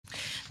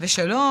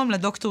ושלום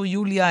לדוקטור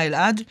יוליה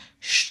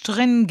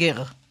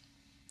אלעד-שטרנגר.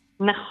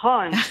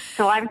 נכון,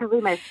 צהריים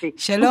טובים אסתי.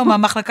 שלום,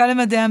 המחלקה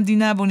למדעי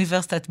המדינה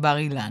באוניברסיטת בר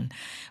אילן.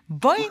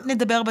 בואי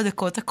נדבר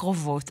בדקות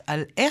הקרובות על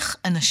איך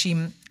אנשים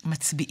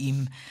מצביעים.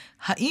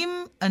 האם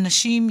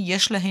אנשים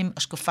יש להם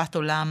השקפת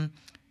עולם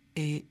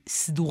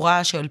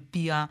סדורה שעל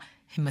פיה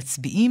הם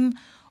מצביעים,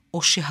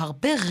 או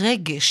שהרבה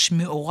רגש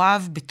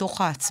מעורב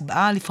בתוך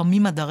ההצבעה,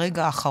 לפעמים עד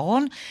הרגע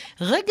האחרון,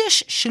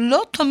 רגש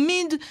שלא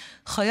תמיד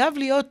חייב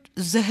להיות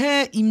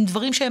זהה עם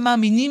דברים שהם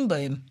מאמינים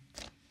בהם.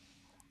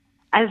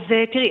 אז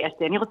תראי,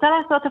 אסתי, אני רוצה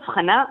לעשות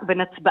הבחנה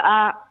בין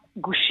הצבעה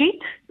גושית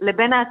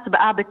לבין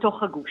ההצבעה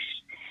בתוך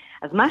הגוש.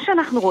 אז מה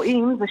שאנחנו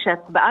רואים זה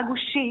שהצבעה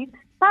גושית,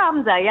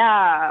 פעם זה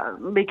היה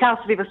בעיקר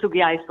סביב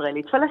הסוגיה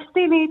הישראלית.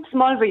 פלסטינית,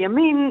 שמאל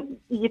וימין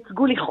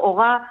ייצגו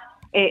לכאורה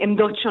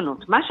עמדות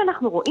שונות. מה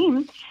שאנחנו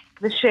רואים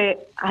זה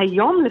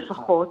שהיום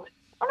לפחות,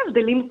 אין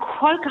הבדלים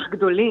כל כך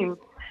גדולים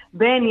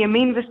בין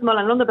ימין ושמאל,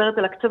 אני לא מדברת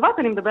על הקצוות,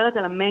 אני מדברת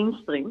על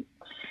המיינסטרים.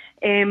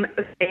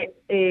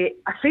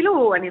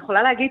 אפילו אני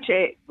יכולה להגיד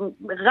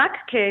שרק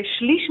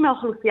כשליש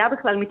מהאוכלוסייה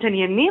בכלל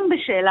מתעניינים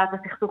בשאלת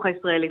הסכסוך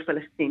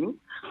הישראלי-פלסטיני.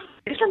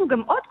 יש לנו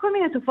גם עוד כל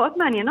מיני תופעות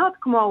מעניינות,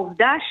 כמו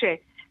העובדה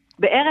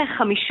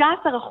שבערך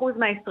 15%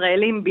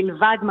 מהישראלים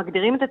בלבד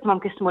מגדירים את עצמם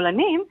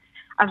כשמאלנים,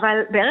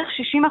 אבל בערך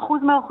 60%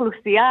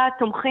 מהאוכלוסייה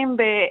תומכים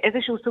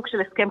באיזשהו סוג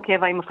של הסכם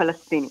קבע עם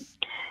הפלסטינים.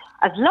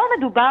 אז לא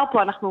מדובר פה,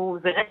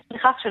 זה רק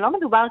לכך שלא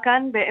מדובר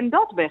כאן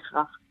בעמדות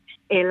בהכרח,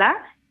 אלא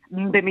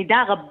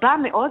במידה רבה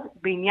מאוד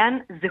בעניין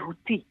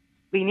זהותי,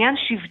 בעניין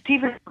שבטי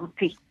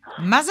וזהותי.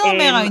 מה זה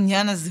אומר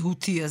העניין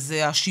הזהותי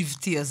הזה,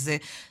 השבטי הזה?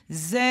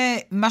 זה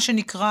מה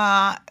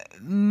שנקרא,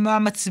 מה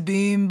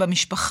מצביעים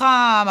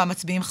במשפחה, מה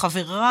מצביעים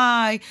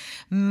חבריי,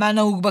 מה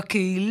נהוג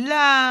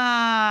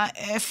בקהילה,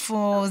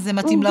 איפה זה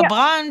מתאים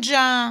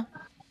לברנג'ה?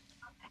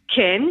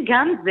 כן,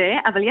 גם זה,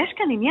 אבל יש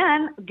כאן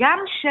עניין גם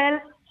של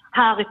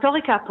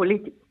הרטוריקה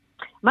הפוליטית.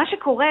 מה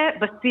שקורה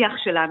בשיח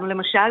שלנו,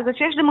 למשל, זה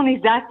שיש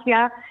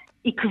דמוניזציה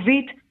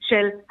עקבית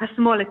של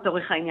השמאל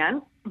לצורך העניין,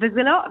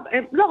 וזה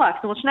לא רק,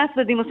 זאת אומרת, שני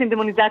הצדדים עושים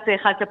דמוניזציה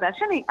אחד כלפי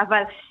השני,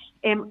 אבל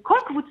כל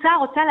קבוצה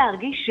רוצה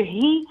להרגיש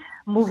שהיא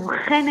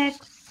מובחנת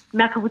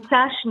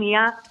מהקבוצה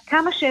השנייה,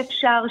 כמה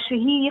שאפשר,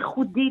 שהיא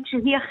ייחודית,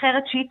 שהיא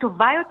אחרת, שהיא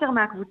טובה יותר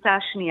מהקבוצה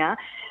השנייה,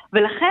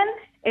 ולכן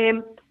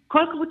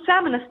כל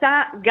קבוצה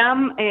מנסה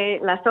גם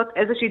לעשות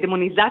איזושהי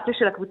דמוניזציה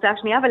של הקבוצה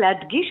השנייה,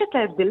 ולהדגיש את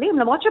ההבדלים,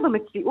 למרות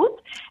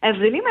שבמציאות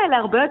ההבדלים האלה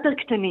הרבה יותר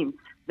קטנים.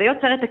 זה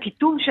יוצר את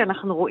הכיתוב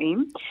שאנחנו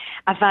רואים,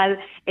 אבל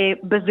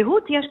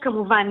בזהות יש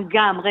כמובן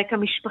גם רקע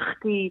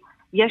משפחתי,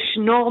 יש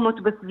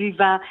נורמות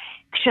בסביבה.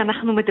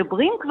 כשאנחנו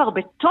מדברים כבר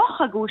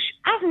בתוך הגוש,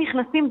 אז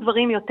נכנסים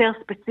דברים יותר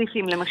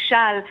ספציפיים,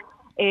 למשל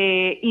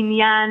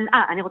עניין,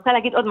 אני רוצה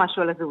להגיד עוד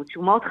משהו על הזהות,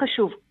 שהוא מאוד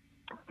חשוב.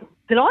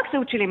 זה לא רק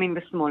זהות של ימין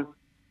ושמאל,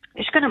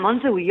 יש כאן המון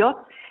זהויות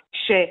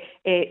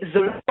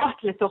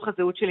שזולות לתוך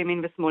הזהות של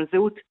ימין ושמאל,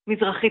 זהות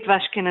מזרחית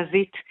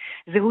ואשכנזית,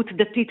 זהות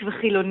דתית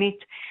וחילונית,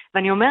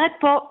 ואני אומרת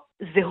פה,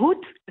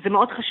 זהות, זה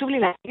מאוד חשוב לי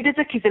להגיד את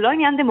זה, כי זה לא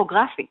עניין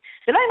דמוגרפי.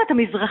 זה לא אם אתה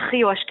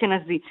מזרחי או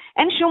אשכנזי.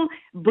 אין שום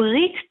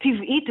ברית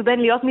טבעית בין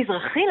להיות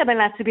מזרחי לבין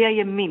להצביע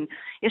ימין.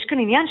 יש כאן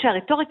עניין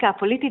שהרטוריקה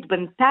הפוליטית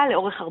בנתה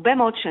לאורך הרבה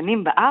מאוד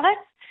שנים בארץ,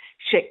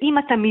 שאם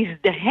אתה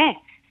מזדהה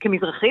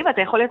כמזרחי,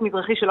 ואתה יכול להיות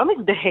מזרחי שלא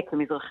מזדהה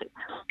כמזרחי,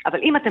 אבל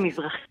אם אתה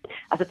מזרחי,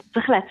 אז אתה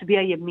צריך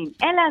להצביע ימין.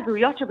 אלה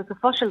הזהויות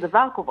שבסופו של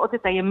דבר קובעות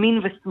את הימין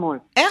ושמאל.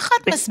 איך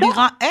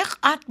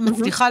את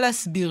מצליחה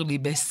להסביר לי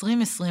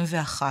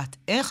ב-2021,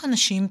 איך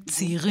אנשים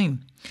צעירים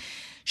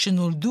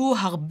שנולדו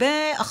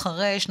הרבה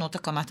אחרי שנות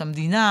הקמת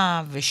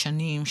המדינה,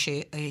 ושנים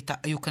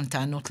שהיו כאן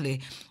טענות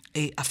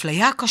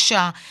אפליה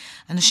קשה,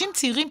 אנשים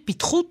צעירים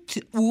פיתחו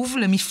תיעוב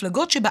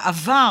למפלגות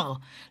שבעבר,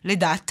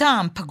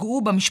 לדעתם,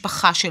 פגעו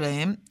במשפחה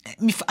שלהם.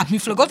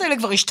 המפלגות האלה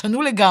כבר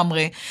השתנו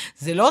לגמרי,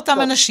 זה לא אותם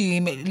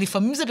אנשים,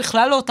 לפעמים זה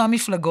בכלל לא אותם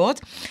מפלגות,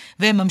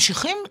 והם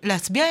ממשיכים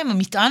להצביע עם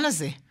המטען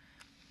הזה.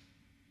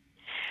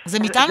 זה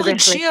מטען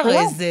רגשי הרי,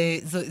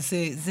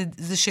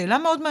 זה שאלה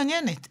מאוד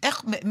מעניינת.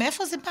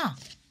 מאיפה זה בא?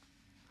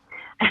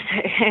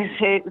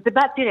 זה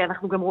בא, תראי,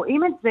 אנחנו גם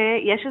רואים את זה,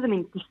 יש איזה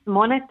מין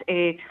תסמונת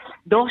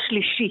דור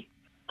שלישי,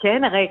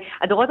 כן? הרי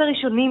הדורות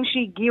הראשונים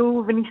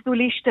שהגיעו וניסו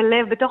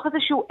להשתלב בתוך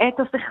איזשהו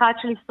אתוס אחד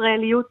של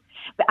ישראליות,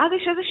 ואז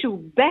יש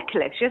איזשהו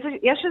backlash,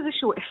 יש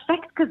איזשהו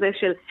אפקט כזה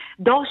של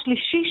דור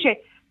שלישי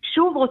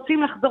ששוב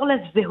רוצים לחזור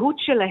לזהות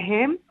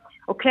שלהם,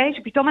 אוקיי?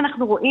 שפתאום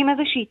אנחנו רואים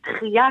איזושהי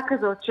דחייה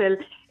כזאת של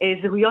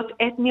זהויות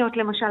אתניות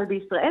למשל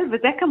בישראל,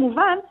 וזה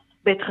כמובן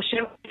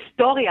בהתחשב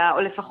בהיסטוריה,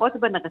 או לפחות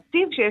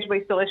בנרטיב שיש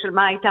בהיסטוריה של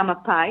מה הייתה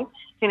מפאי,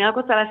 כי אני רק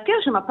רוצה להזכיר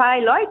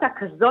שמפאי לא הייתה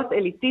כזאת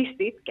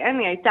אליטיסטית, כן?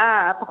 היא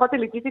הייתה פחות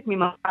אליטיסטית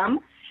ממפ"ם,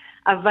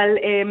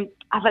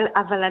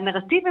 אבל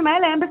הנרטיבים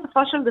האלה הם בסופו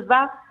של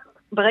דבר,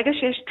 ברגע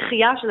שיש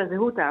דחייה של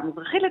הזהות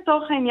המזרחית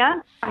לתוך העניין,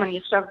 אני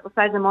עכשיו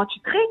עושה את זה מאוד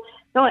שטחי,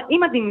 זאת אומרת,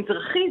 אם אני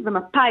מזרחי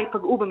ומפאי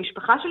פגעו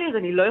במשפחה שלי, אז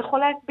אני לא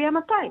יכולה להצביע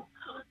מפאי.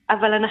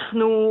 אבל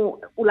אנחנו,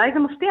 אולי זה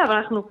מפתיע, אבל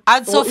אנחנו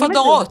עד סוף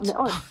הדורות.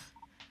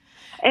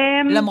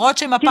 למרות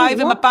שמפא"י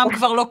ומפ"ם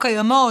כבר לא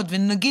קיימות,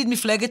 ונגיד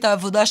מפלגת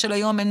העבודה של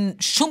היום אין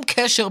שום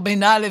קשר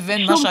בינה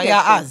לבין מה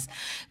שהיה אז.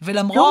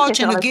 ולמרות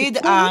שנגיד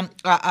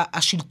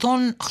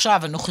השלטון עכשיו,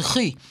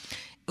 הנוכחי,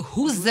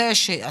 הוא זה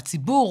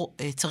שהציבור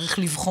צריך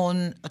לבחון,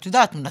 את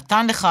יודעת, הוא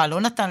נתן לך,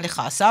 לא נתן לך,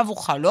 עשה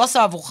עבורך, לא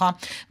עשה עבורך,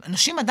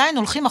 אנשים עדיין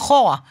הולכים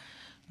אחורה.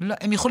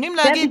 הם יכולים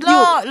להגיד,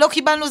 לא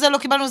קיבלנו זה, לא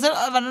קיבלנו זה,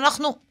 אבל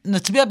אנחנו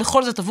נצביע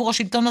בכל זאת עבור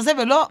השלטון הזה,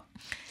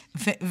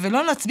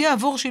 ולא נצביע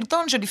עבור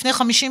שלטון שלפני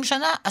 50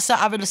 שנה עשה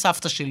עוול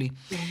לסבתא שלי.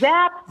 זה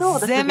האבסורד.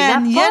 זה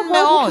מעניין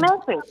מאוד.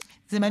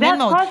 זה מעניין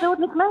מאוד. זה הזהות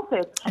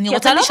נכנסת. אני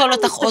רוצה לשאול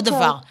אותך עוד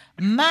דבר.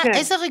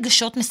 איזה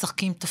רגשות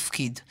משחקים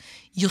תפקיד?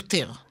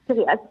 יותר.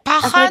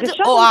 פחד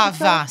או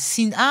אהבה?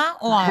 שנאה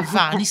או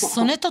אהבה? אני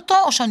שונאת אותו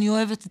או שאני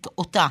אוהבת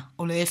אותה?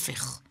 או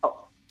להפך?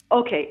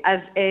 אוקיי,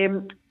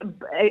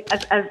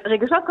 אז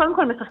רגשות קודם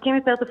כל משחקים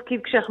יותר תפקיד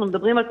כשאנחנו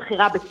מדברים על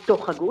בחירה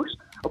בתוך הגוש,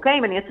 אוקיי?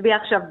 אם אני אצביע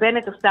עכשיו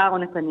בנט או סער או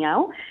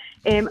נתניהו,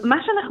 מה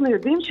שאנחנו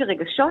יודעים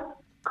שרגשות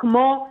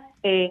כמו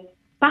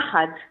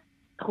פחד,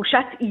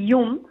 תחושת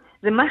איום,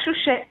 זה משהו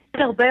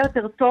שהרבה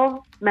יותר טוב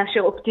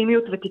מאשר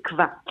אופטימיות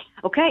ותקווה,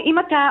 אוקיי? אם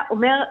אתה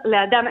אומר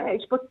לאדם,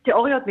 יש פה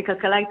תיאוריות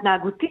מכלכלה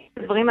התנהגותית,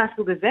 דברים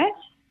מהסוג הזה,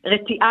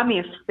 רתיעה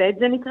מהפסד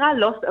זה נקרא,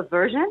 loss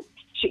aversion,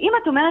 שאם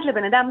את אומרת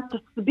לבן אדם,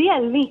 תצביע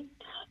לי,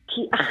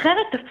 כי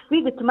אחרת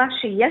תפסיד את מה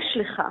שיש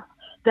לך,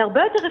 זה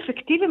הרבה יותר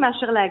אפקטיבי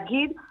מאשר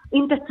להגיד,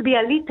 אם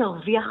תצביע לי,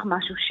 תרוויח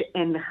משהו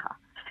שאין לך.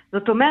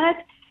 זאת אומרת,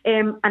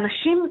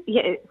 אנשים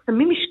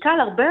שמים משקל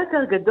הרבה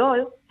יותר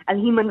גדול על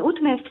הימנעות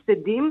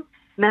מהפסדים,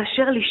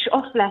 מאשר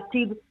לשאוף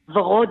לעתיד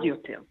ורוד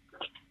יותר.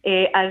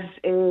 אז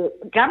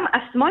גם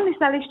השמאל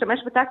ניסה להשתמש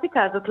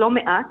בטקטיקה הזאת לא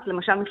מעט,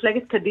 למשל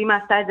מפלגת קדימה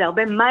עשתה את זה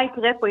הרבה, מה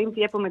יקרה פה אם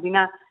תהיה פה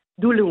מדינה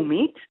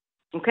דו-לאומית,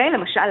 אוקיי?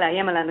 למשל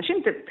לאיים על האנשים,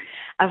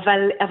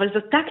 אבל זו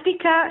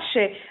טקטיקה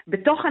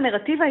שבתוך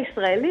הנרטיב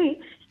הישראלי,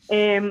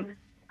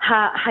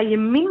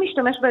 הימין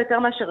משתמש בה יותר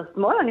מאשר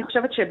השמאל, אני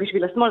חושבת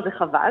שבשביל השמאל זה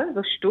חבל,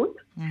 זו שטות,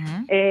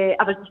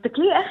 אבל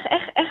תסתכלי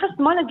איך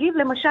השמאל הגיב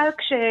למשל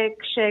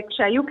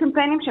כשהיו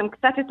קמפיינים שהם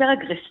קצת יותר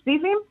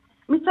אגרסיביים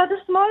מצד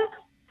השמאל,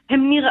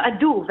 הם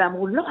נרעדו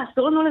ואמרו, לא,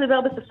 אסור לנו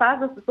לדבר בשפה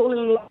הזאת, אסור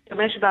לנו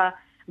להשתמש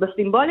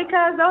בסימבוליקה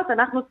הזאת,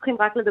 אנחנו צריכים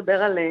רק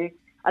לדבר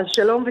על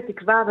שלום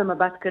ותקווה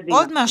ומבט קדימה.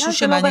 עוד משהו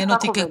שמעניין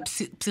אותי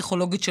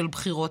כפסיכולוגית של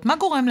בחירות, מה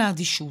גורם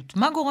לאדישות?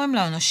 מה גורם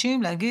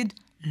לאנשים להגיד,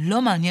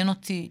 לא מעניין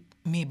אותי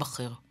מי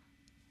ייבחר?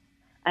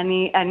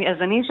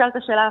 אז אני אשאל את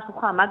השאלה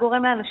ההפוכה, מה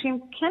גורם לאנשים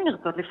כן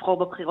לרצות לבחור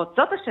בבחירות?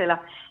 זאת השאלה.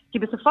 כי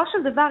בסופו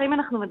של דבר, אם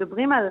אנחנו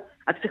מדברים על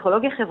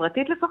הפסיכולוגיה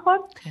חברתית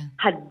לפחות,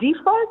 כן.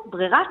 הדיפולט,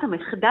 ברירת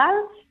המחדל,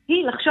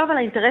 היא לחשוב על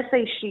האינטרס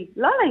האישי,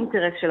 לא על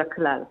האינטרס של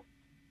הכלל.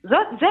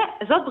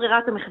 זאת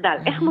ברירת המחדל.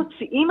 איך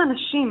מוציאים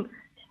אנשים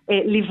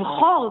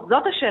לבחור,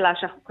 זאת השאלה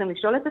שאנחנו צריכים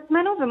לשאול את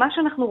עצמנו, ומה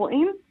שאנחנו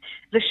רואים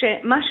זה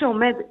שמה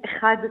שעומד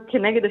אחד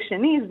כנגד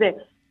השני זה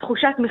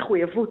תחושת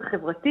מחויבות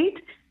חברתית,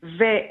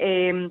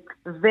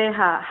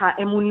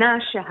 והאמונה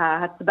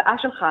שההצבעה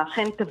שלך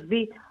אכן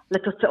תביא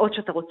לתוצאות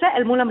שאתה רוצה,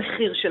 אל מול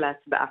המחיר של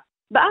ההצבעה.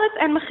 בארץ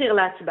אין מחיר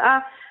להצבעה,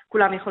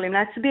 כולם יכולים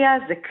להצביע,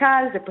 זה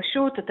קל, זה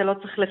פשוט, אתה לא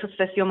צריך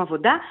לפספס יום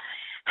עבודה.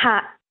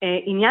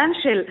 העניין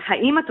של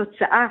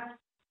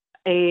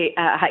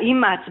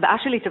האם ההצבעה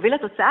שלי תביא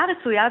לתוצאה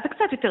הרצויה, זה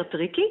קצת יותר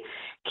טריקי,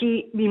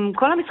 כי עם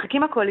כל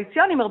המשחקים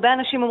הקואליציוניים, הרבה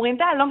אנשים אומרים,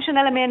 לא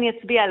משנה למי אני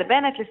אצביע,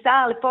 לבנט,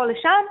 לסער, לפה,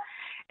 לשם,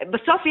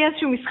 בסוף יהיה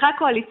איזשהו משחק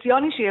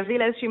קואליציוני שיביא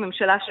לאיזושהי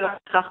ממשלה שלא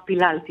כך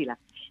פיללתי לה.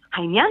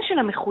 העניין של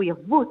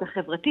המחויבות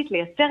החברתית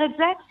לייצר את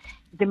זה,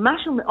 זה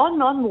משהו מאוד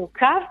מאוד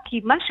מורכב,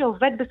 כי מה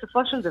שעובד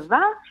בסופו של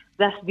דבר,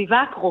 זה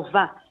הסביבה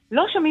הקרובה.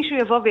 לא שמישהו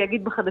יבוא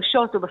ויגיד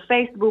בחדשות או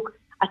בפייסבוק,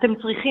 אתם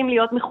צריכים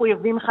להיות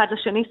מחויבים אחד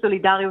לשני,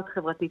 סולידריות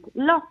חברתית.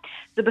 לא.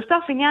 זה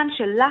בסוף עניין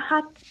של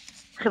לחץ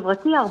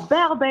חברתי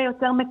הרבה הרבה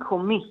יותר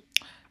מקומי,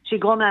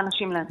 שיגרום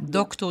לאנשים להצביע.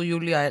 דוקטור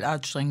יוליה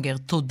אלעד-שטרנגר,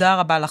 תודה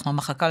רבה לך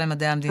מהמחלקה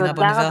למדעי המדינה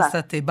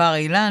באוניברסיטת בר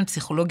אילן,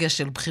 פסיכולוגיה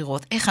של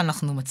בחירות. איך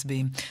אנחנו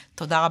מצביעים?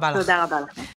 תודה רבה לך. תודה רבה לך.